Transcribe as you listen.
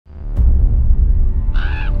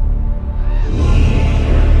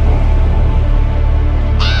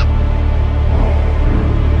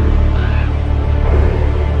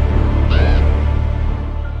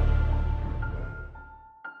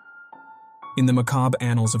In the macabre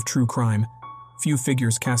annals of true crime, few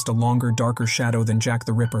figures cast a longer, darker shadow than Jack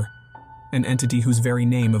the Ripper, an entity whose very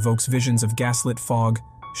name evokes visions of gaslit fog,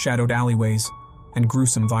 shadowed alleyways, and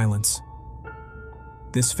gruesome violence.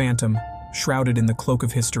 This phantom, shrouded in the cloak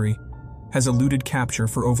of history, has eluded capture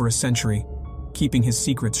for over a century, keeping his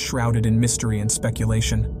secrets shrouded in mystery and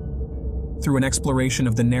speculation. Through an exploration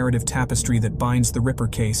of the narrative tapestry that binds the Ripper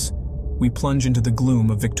case, we plunge into the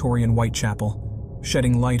gloom of Victorian Whitechapel,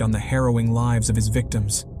 shedding light on the harrowing lives of his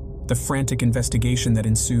victims, the frantic investigation that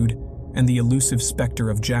ensued, and the elusive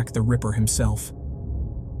specter of Jack the Ripper himself.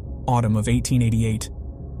 Autumn of 1888,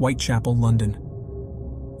 Whitechapel, London.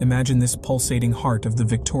 Imagine this pulsating heart of the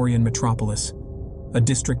Victorian metropolis, a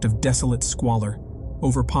district of desolate squalor,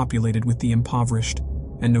 overpopulated with the impoverished,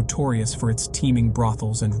 and notorious for its teeming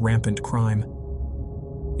brothels and rampant crime.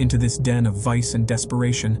 Into this den of vice and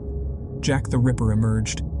desperation, Jack the Ripper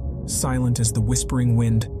emerged, silent as the whispering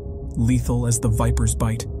wind, lethal as the viper's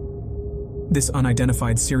bite. This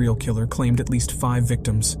unidentified serial killer claimed at least 5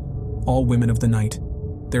 victims, all women of the night,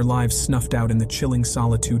 their lives snuffed out in the chilling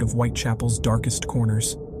solitude of Whitechapel's darkest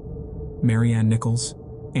corners. Mary Ann Nichols,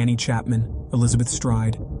 Annie Chapman, Elizabeth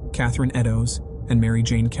Stride, Catherine Eddowes, and Mary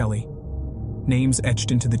Jane Kelly. Names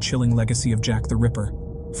etched into the chilling legacy of Jack the Ripper,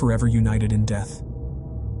 forever united in death.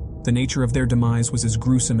 The nature of their demise was as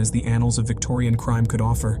gruesome as the annals of Victorian crime could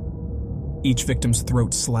offer. Each victim's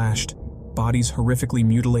throat slashed, bodies horrifically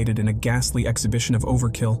mutilated in a ghastly exhibition of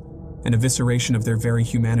overkill and evisceration of their very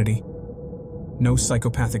humanity. No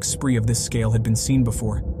psychopathic spree of this scale had been seen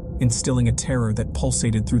before, instilling a terror that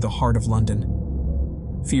pulsated through the heart of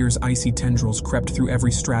London. Fear's icy tendrils crept through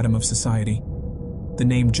every stratum of society. The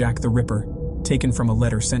name Jack the Ripper, taken from a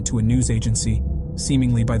letter sent to a news agency,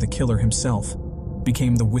 seemingly by the killer himself,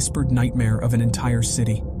 became the whispered nightmare of an entire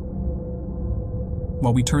city.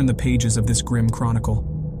 While we turn the pages of this grim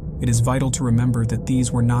chronicle, it is vital to remember that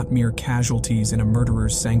these were not mere casualties in a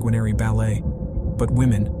murderer's sanguinary ballet, but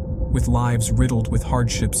women, with lives riddled with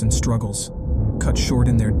hardships and struggles, cut short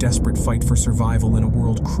in their desperate fight for survival in a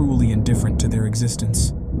world cruelly indifferent to their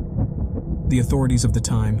existence. The authorities of the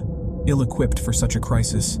time, ill-equipped for such a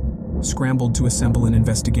crisis, scrambled to assemble an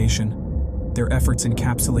investigation, their efforts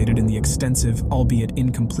encapsulated in the extensive, albeit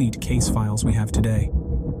incomplete, case files we have today.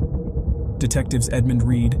 Detectives Edmund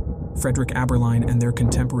Reed, Frederick Aberline, and their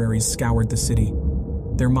contemporaries scoured the city,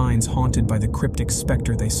 their minds haunted by the cryptic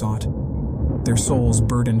specter they sought, their souls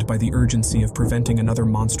burdened by the urgency of preventing another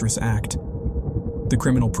monstrous act. The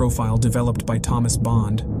criminal profile developed by Thomas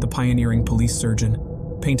Bond, the pioneering police surgeon,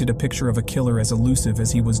 painted a picture of a killer as elusive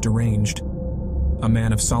as he was deranged. A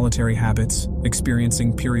man of solitary habits,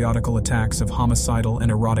 experiencing periodical attacks of homicidal and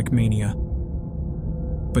erotic mania.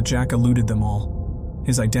 But Jack eluded them all,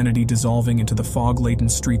 his identity dissolving into the fog-laden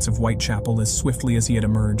streets of Whitechapel as swiftly as he had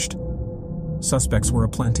emerged. Suspects were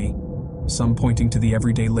aplenty, some pointing to the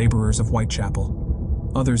everyday laborers of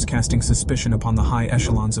Whitechapel, others casting suspicion upon the high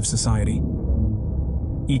echelons of society.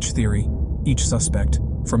 Each theory, each suspect,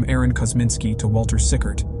 from Aaron Kosminski to Walter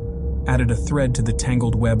Sickert, added a thread to the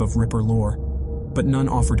tangled web of Ripper lore, but none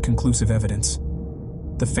offered conclusive evidence.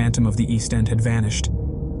 The Phantom of the East End had vanished,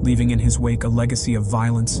 leaving in his wake a legacy of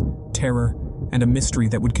violence, terror, and a mystery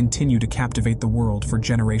that would continue to captivate the world for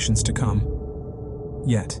generations to come.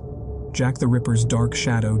 Yet, Jack the Ripper's dark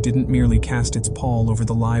shadow didn't merely cast its pall over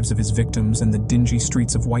the lives of his victims and the dingy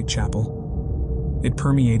streets of Whitechapel. It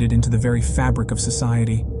permeated into the very fabric of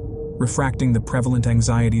society, refracting the prevalent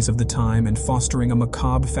anxieties of the time and fostering a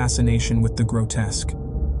macabre fascination with the grotesque.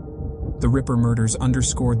 The Ripper murders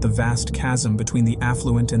underscored the vast chasm between the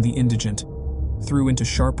affluent and the indigent, threw into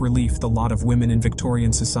sharp relief the lot of women in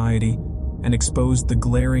Victorian society, and exposed the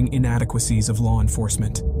glaring inadequacies of law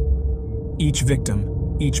enforcement. Each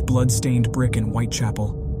victim, each blood-stained brick in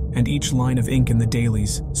Whitechapel, and each line of ink in the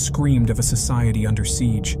dailies screamed of a society under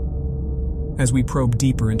siege. As we probe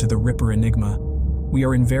deeper into the Ripper enigma, we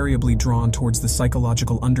are invariably drawn towards the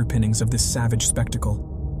psychological underpinnings of this savage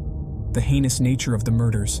spectacle. The heinous nature of the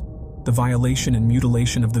murders, the violation and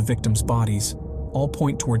mutilation of the victims' bodies, all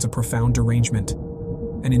point towards a profound derangement,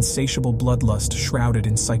 an insatiable bloodlust shrouded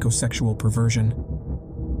in psychosexual perversion.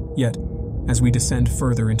 Yet, as we descend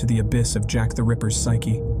further into the abyss of Jack the Ripper's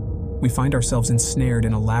psyche, we find ourselves ensnared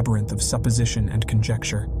in a labyrinth of supposition and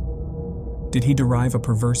conjecture. Did he derive a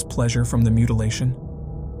perverse pleasure from the mutilation?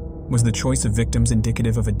 Was the choice of victims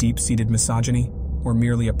indicative of a deep-seated misogyny, or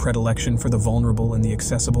merely a predilection for the vulnerable and the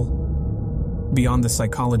accessible? Beyond the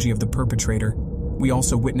psychology of the perpetrator, we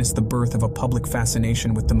also witness the birth of a public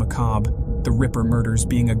fascination with the macabre, the Ripper murders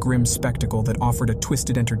being a grim spectacle that offered a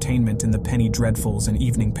twisted entertainment in the penny dreadfuls and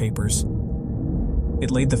evening papers. It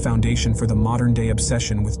laid the foundation for the modern-day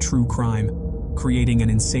obsession with true crime, creating an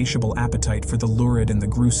insatiable appetite for the lurid and the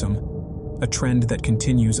gruesome, a trend that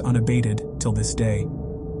continues unabated till this day.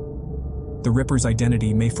 The Ripper's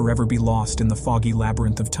identity may forever be lost in the foggy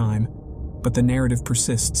labyrinth of time, but the narrative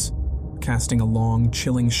persists, casting a long,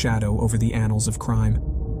 chilling shadow over the annals of crime.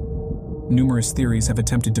 Numerous theories have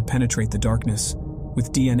attempted to penetrate the darkness,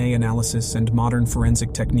 with DNA analysis and modern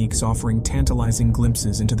forensic techniques offering tantalizing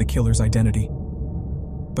glimpses into the killer's identity.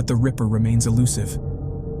 But the Ripper remains elusive,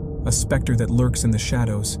 a specter that lurks in the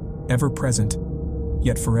shadows, ever present,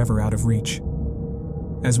 yet forever out of reach.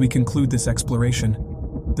 As we conclude this exploration,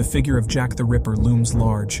 the figure of Jack the Ripper looms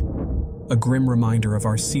large, a grim reminder of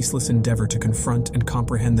our ceaseless endeavor to confront and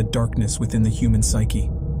comprehend the darkness within the human psyche.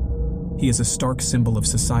 He is a stark symbol of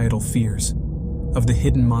societal fears, of the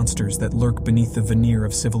hidden monsters that lurk beneath the veneer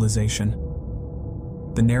of civilization.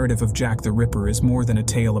 The narrative of Jack the Ripper is more than a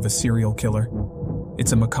tale of a serial killer.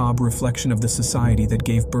 It's a macabre reflection of the society that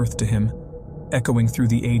gave birth to him, echoing through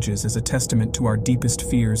the ages as a testament to our deepest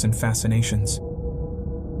fears and fascinations.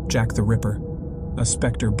 Jack the Ripper, a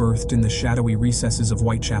specter birthed in the shadowy recesses of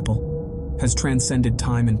Whitechapel, has transcended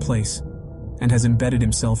time and place, and has embedded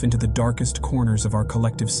himself into the darkest corners of our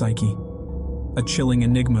collective psyche. A chilling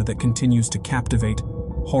enigma that continues to captivate,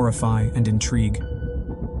 horrify, and intrigue.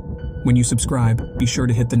 When you subscribe, be sure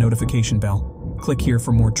to hit the notification bell. Click here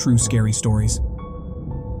for more true scary stories.